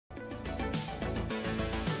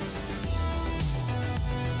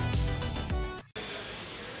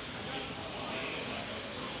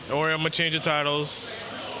Don't worry, I'm gonna change the titles.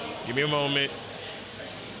 Give me a moment.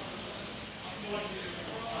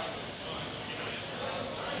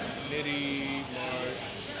 Nitty, March.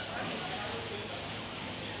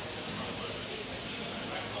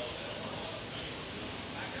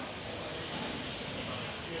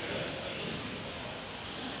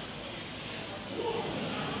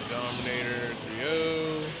 Dominator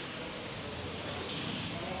 3-0.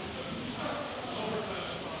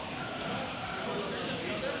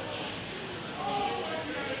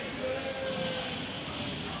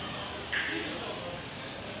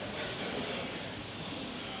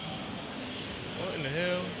 What in the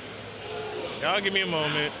hell? Y'all give me a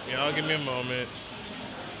moment. Y'all give me a moment.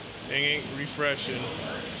 Thing ain't refreshing.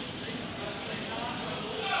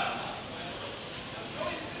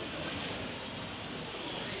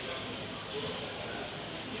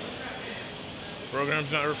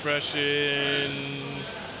 Program's not refreshing.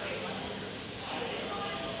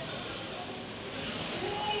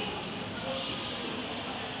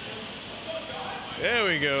 There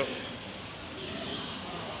we go.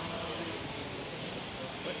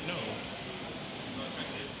 What? No.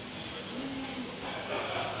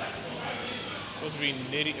 Supposed to be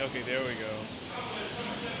Nitty. Okay, there we go.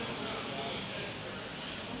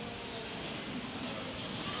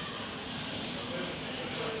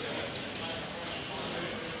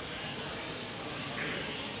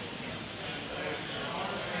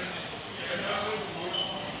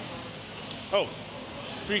 Oh,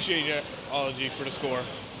 appreciate you, Ology, for the score.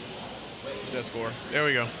 What's that score? There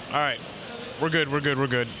we go. All right. We're good, we're good, we're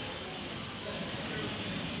good.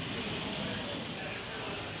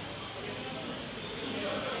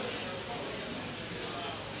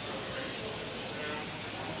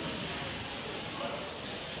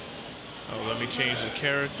 Oh, let me change the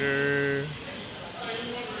character.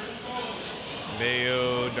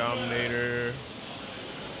 Bayo, Dominator.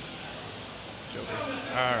 Joker.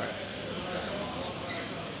 All right.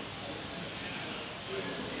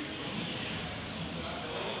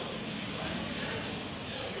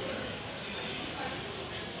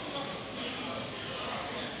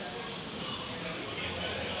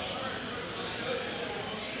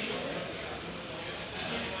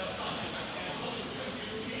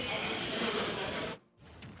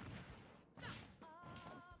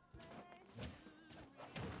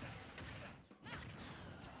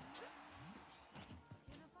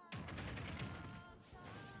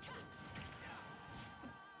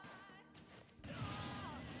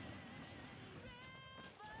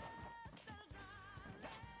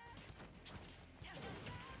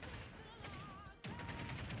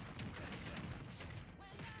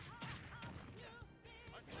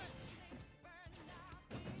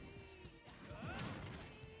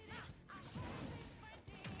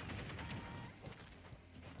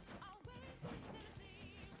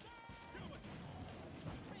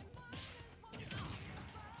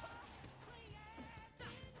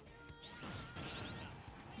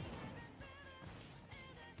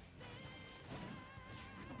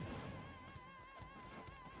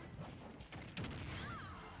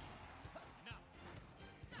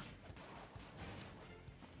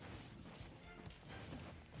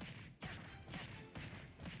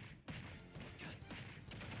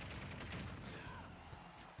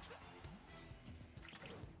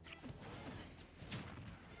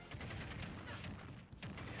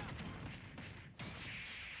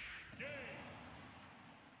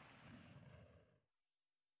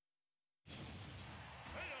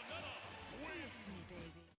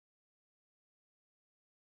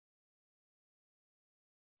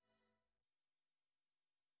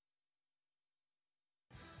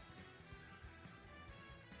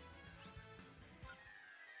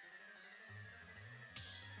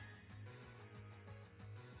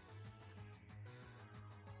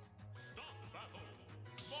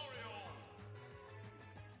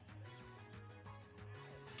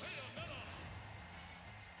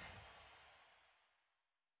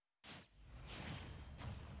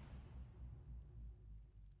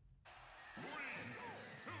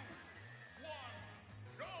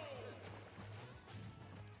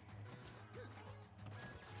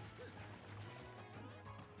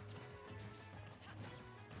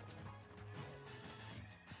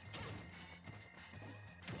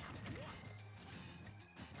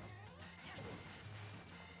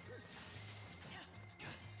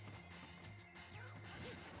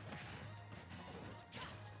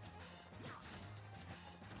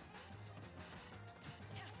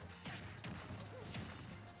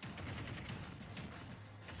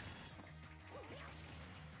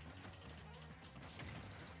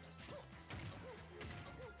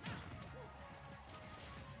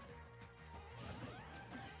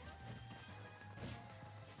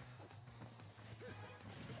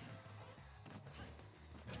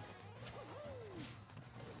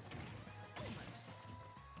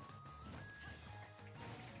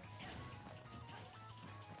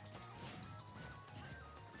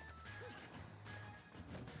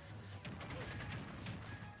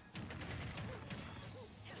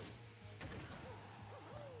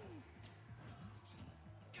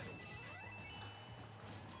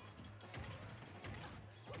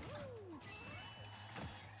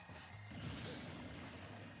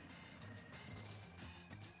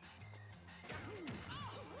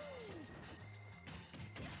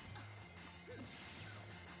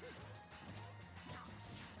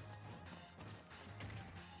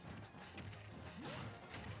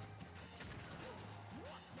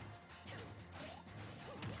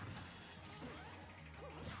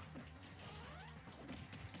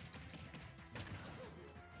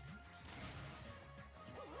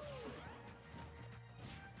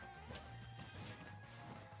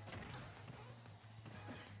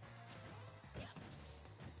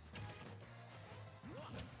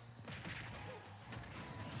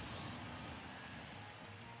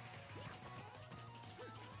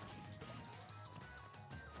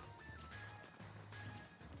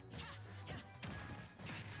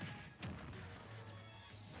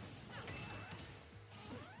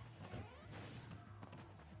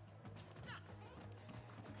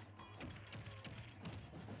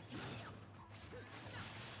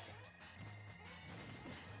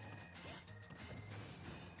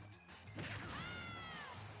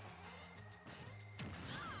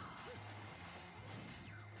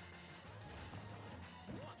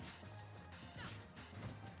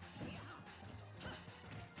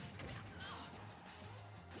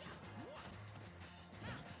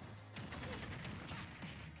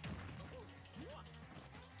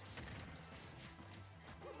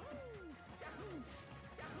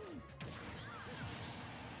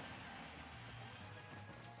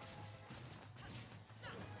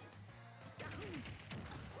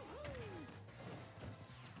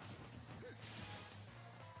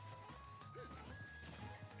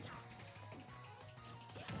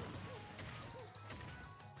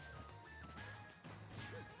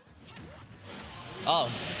 Oh.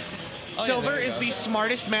 Silver is the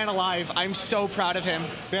smartest man alive. I'm so proud of him.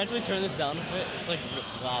 Can I actually turn this down a bit? It's like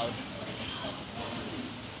loud.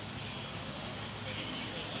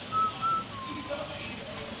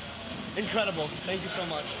 Incredible. Thank you so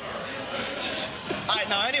much. Alright,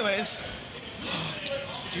 now anyways.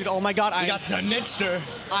 Dude, oh my god, We got the Nitster.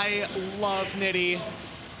 I love Nitty.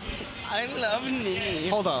 I love Nitty.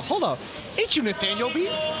 Hold up. Ain't you Nathaniel B?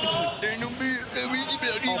 Oh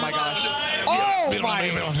my gosh. Oh my.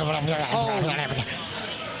 Oh.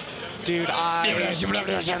 Dude, Okay,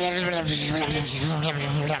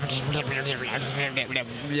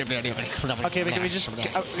 but can we just...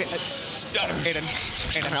 Aiden.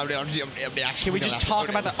 Can we just talk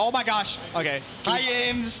about that? Oh my gosh. Okay. Hi,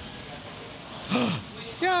 James.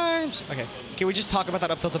 James. Okay. Can we just talk about that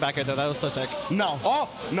up tilted back air though? That was so sick. No. Oh.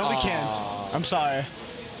 No, we can't. I'm sorry.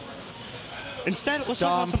 Instead, let's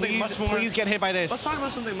talk about something much more... Please get hit by this. Let's talk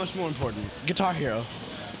about something much more important. Guitar Hero.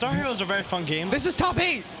 Guitar Hero is a very fun game. This is top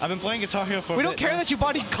 8. I've been playing Guitar Hero for a bit. We don't care that you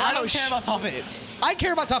bodied Klaus. I don't care about top 8. I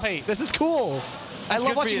care about top 8. This is cool. That's I love good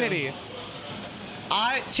for watching you. Nitty.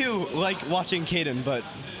 I, too, like watching Caden, but...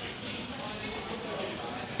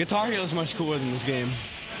 Guitar Hero is much cooler than this game.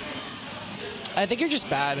 I think you're just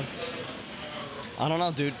bad. I don't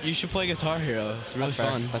know, dude. You should play Guitar Hero. It's really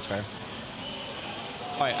fun. That's fair.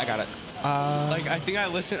 All right, I got it. Like, I think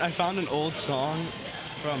I found an old song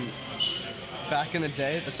from back in the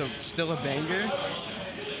day that's still a banger,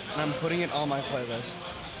 and I'm putting it on my playlist.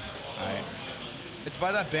 All right. It's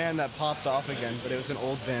by that band that popped off again, but it was an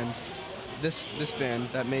old band. This band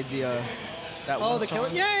that made the that Oh, one the Killer?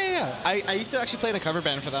 song. Yeah. I used to actually play in a cover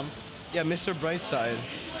band for them. Yeah, Mr. Brightside.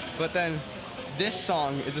 But then this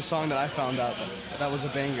song is a song that I found out that was a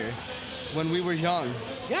banger when we were young.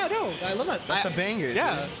 Yeah, no, I love that. That's a banger.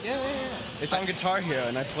 Yeah. Dude. Yeah. It's on Guitar Hero,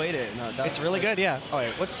 and I played it. And It's really good, yeah. All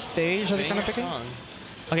right, what stage are they kind of picking? Song.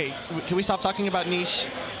 Okay, can we stop talking about niche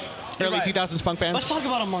early right. 2000s punk bands? Let's talk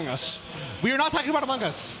about Among Us. We are not talking about Among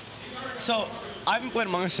Us. So, I haven't played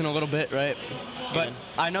Among Us in a little bit, right? But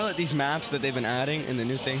I know that these maps that they've been adding and the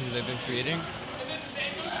new things that they've been creating,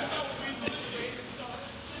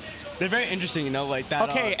 they're very interesting, you know, like that.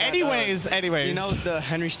 Okay, anyways. You know the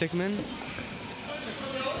Henry Stickmin?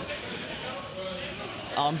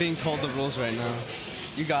 I'm being told the rules right now.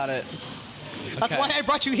 You got it. That's Okay. why I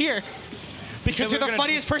brought you here. Because we're you're the gonna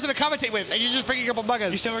funniest person to commentate with, and you're just bringing up Among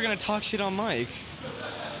Us. You said we're gonna talk shit on mic.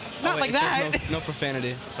 Not wait, like it says that. No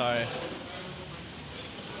profanity. Sorry.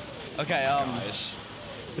 Okay.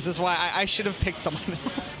 This is why I should have picked someone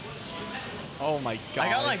else. Oh my god. I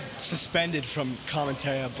got like suspended from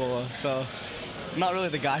commentary at Bulla, so I'm not really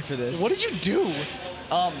the guy for this. What did you do?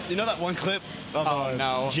 You know that one clip of Oh,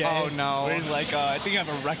 no. Jay? Oh, no. Where he's like, I think I have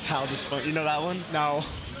a erectile dysfunction. You know that one? No.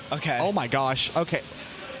 Okay. Oh my gosh. Okay.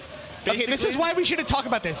 Okay, this is why we shouldn't talk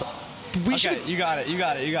about this. We should. Okay, you got it.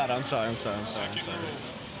 I'm sorry. No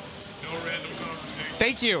random conversation.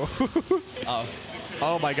 Thank you. Oh.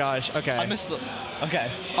 Oh my gosh. Okay. I missed the... Okay.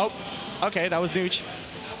 Oh. Okay, that was Nooch.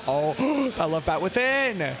 Oh, I love Bat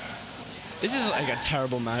Within. This is like a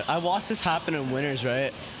terrible match. I watched this happen in winners,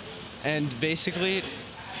 right? And basically,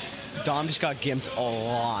 Dom just got gimped a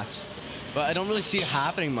lot. But I don't really see it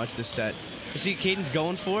happening much this set. You see, Caden's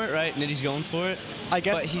going for it, right? Nitty's going for it. I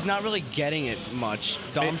guess. But he's not really getting it much.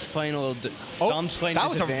 Dom's playing a little... Dom's playing that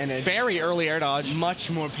was a disadvantage. very early air dodge. Much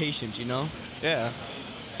more patient, you know? Yeah.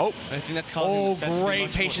 Oh. I think that's causing the set to be great much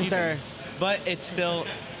more patience even. there. But it's still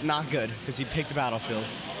not good because he picked the battlefield.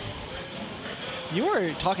 You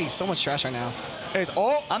are talking so much trash right now. Anyways,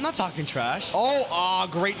 oh. I'm not talking trash. Oh,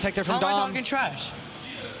 great tech there from How Dom. am I talking trash?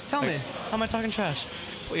 Tell me. How am I talking trash?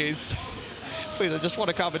 Please. Please, I just want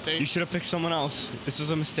to You commentate. should have picked someone else. This was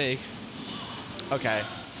a mistake. Okay.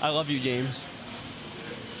 I love you, James.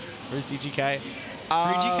 Where's DGK?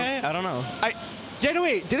 3GK? I don't know. Yeah, no,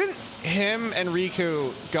 wait. Didn't him and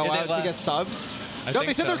Riku go Yeah, they out to left. get subs? I No, think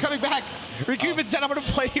they said so. they were coming back. Riku Oh. even said, I'm going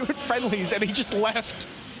to play you in friendlies, and he just left.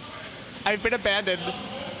 I've been abandoned.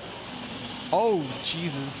 Oh,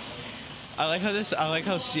 Jesus. I like how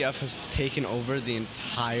CF has taken over the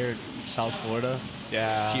entire South Florida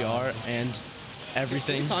Yeah. PR and Can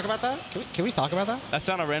everything. we talk about that? Can we talk about that? That's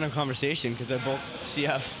not a random conversation because they're both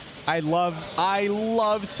CF. I love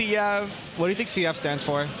CF. What do you think CF stands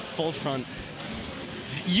for? Full front.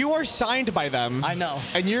 You are signed by them. I know.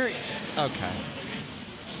 And you're... Okay.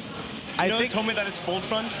 You know who told me that it's full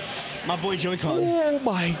front? My boy Joey Con. Oh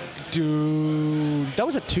my... Dude. That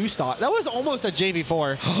was a 2-star. That was almost a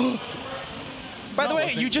JV4. By the No, it way,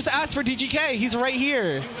 wasn't. you just asked for DGK. He's right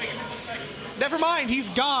here. Never mind. He's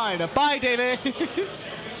gone. Bye, David.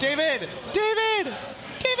 David.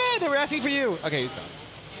 They were asking for you. Okay, he's gone.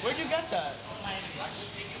 Where'd you get that?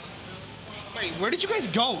 Wait, where did you guys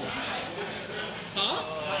go? Huh?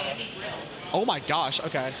 Oh my gosh,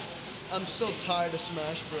 okay. I'm so tired of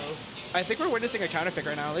Smash, bro. I think we're witnessing a counter pick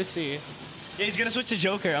right now. Let's see. Yeah, he's gonna switch to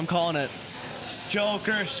Joker. I'm calling it.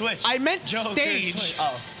 Joker, switch. I meant Joker, stage. Switch.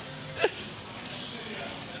 Oh.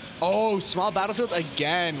 Oh, small battlefield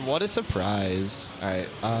again. What a surprise. All right,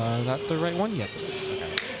 that the right one? Yes, it is. Okay.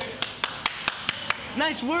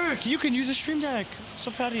 Nice work. You can use a stream deck.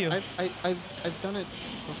 So proud of you. I've done it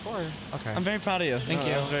before. Okay. I'm very proud of you. Thank you.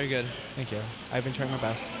 That was very good. Thank you. I've been trying my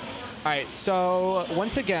best. All right, so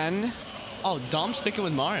once again. Oh, Dom's sticking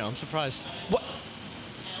with Mario. I'm surprised. What?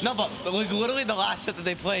 No, but like literally the last set that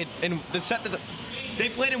they played, in the set that they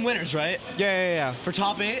played in winners, right? Yeah. For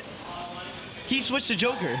top 8, he switched to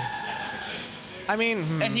Joker. I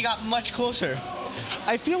mean, and he got much closer.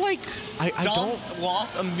 I feel like I Dom don't.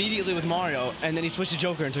 lost immediately with Mario, and then he switched to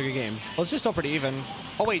Joker and took a game. Well, it's just still pretty even.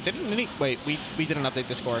 Oh wait, didn't Nitty? Wait, we didn't update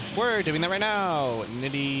the score. We're doing that right now.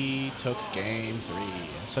 Nitty took game 3,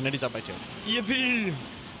 so Nitty's up by 2. Yippee!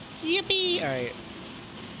 Yippee! All right.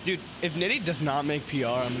 Dude, if Nitty does not make PR,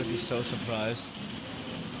 I'm gonna be so surprised.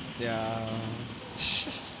 Yeah.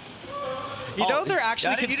 You know they're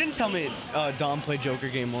actually. You didn't tell me Dom played Joker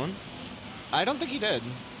game 1. I don't think he did.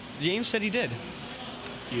 James said he did.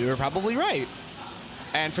 You're probably right.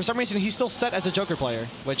 And for some reason, he's still set as a Joker player,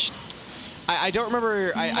 which I don't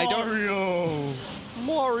remember. Mario.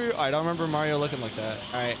 I don't remember Mario looking like that.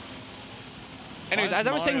 All right. Anyways, as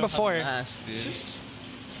I was saying before, it's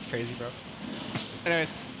crazy, bro.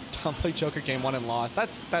 Anyways, Dom played Joker game 1 and lost.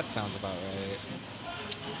 That sounds about right.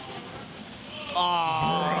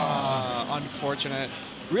 Ah, unfortunate.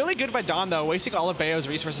 Really good by Dom though, wasting all of Bayo's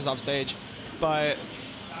resources off stage. But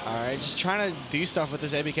all right, just trying to do stuff with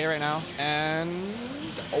this ABK right now. And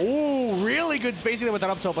oh, really good spacing there with that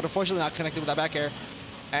up tilt, but unfortunately not connected with that back air.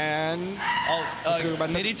 And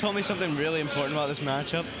Nitty told me something really important about this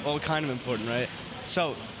matchup. Well, kind of important, right?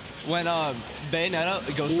 So when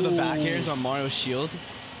Bayonetta goes for the back airs on Mario's shield,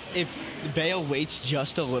 if Bayo waits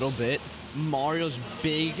just a little bit, Mario's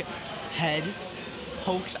big head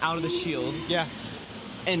pokes out of the shield. Yeah.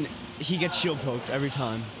 And he gets shield poked every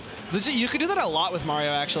time. You could do that a lot with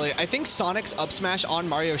Mario, actually. I think Sonic's up smash on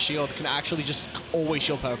Mario's shield can actually just always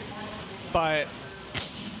shield poke. But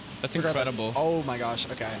that's incredible. Oh my gosh,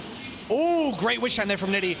 okay. Oh, great witch time there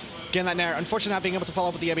from Nitty. Getting that nair. Unfortunately not being able to follow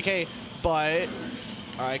up with the ABK, but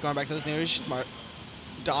all right, going back to this news.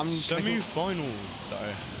 Dom. Semi-final.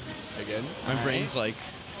 Sorry. Again. My brain's like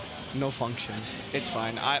no function. It's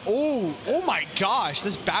fine. Oh my gosh,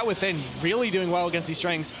 this bat within really doing well against these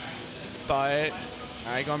strings. But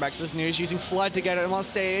all right, going back to this news, using Flood to get him on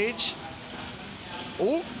stage.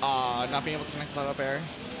 Oh, not being able to connect to that up air.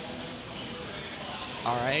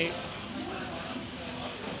 All right.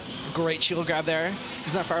 Great shield grab there.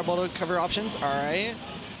 Using that fireball to cover options. All right.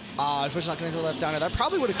 Unfortunately not connected to that down air. That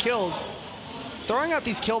probably would have killed. Throwing out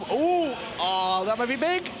these kill. Oh, that might be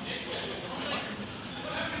big.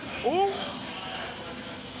 Oh.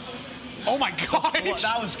 Oh my gosh. Well,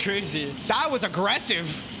 that was crazy. That was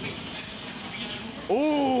aggressive.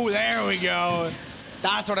 Ooh, there we go.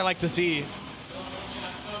 That's what I like to see.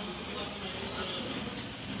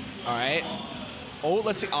 All right. Oh,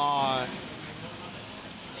 let's see. Oh.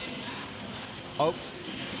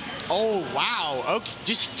 Oh, wow. Okay,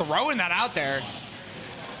 just throwing that out there.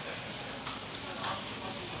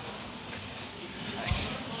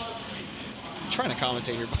 I'm trying to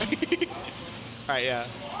commentate here, buddy. All right, yeah.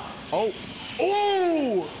 Oh.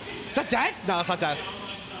 Oh! Is that death? No, that's not death.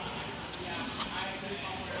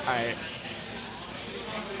 All right.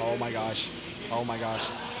 Oh my gosh. Oh my gosh.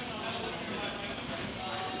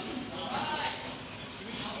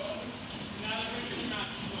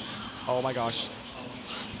 Oh my gosh.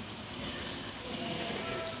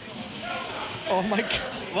 Oh my god.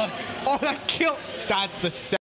 Look. Oh, that kill. That's the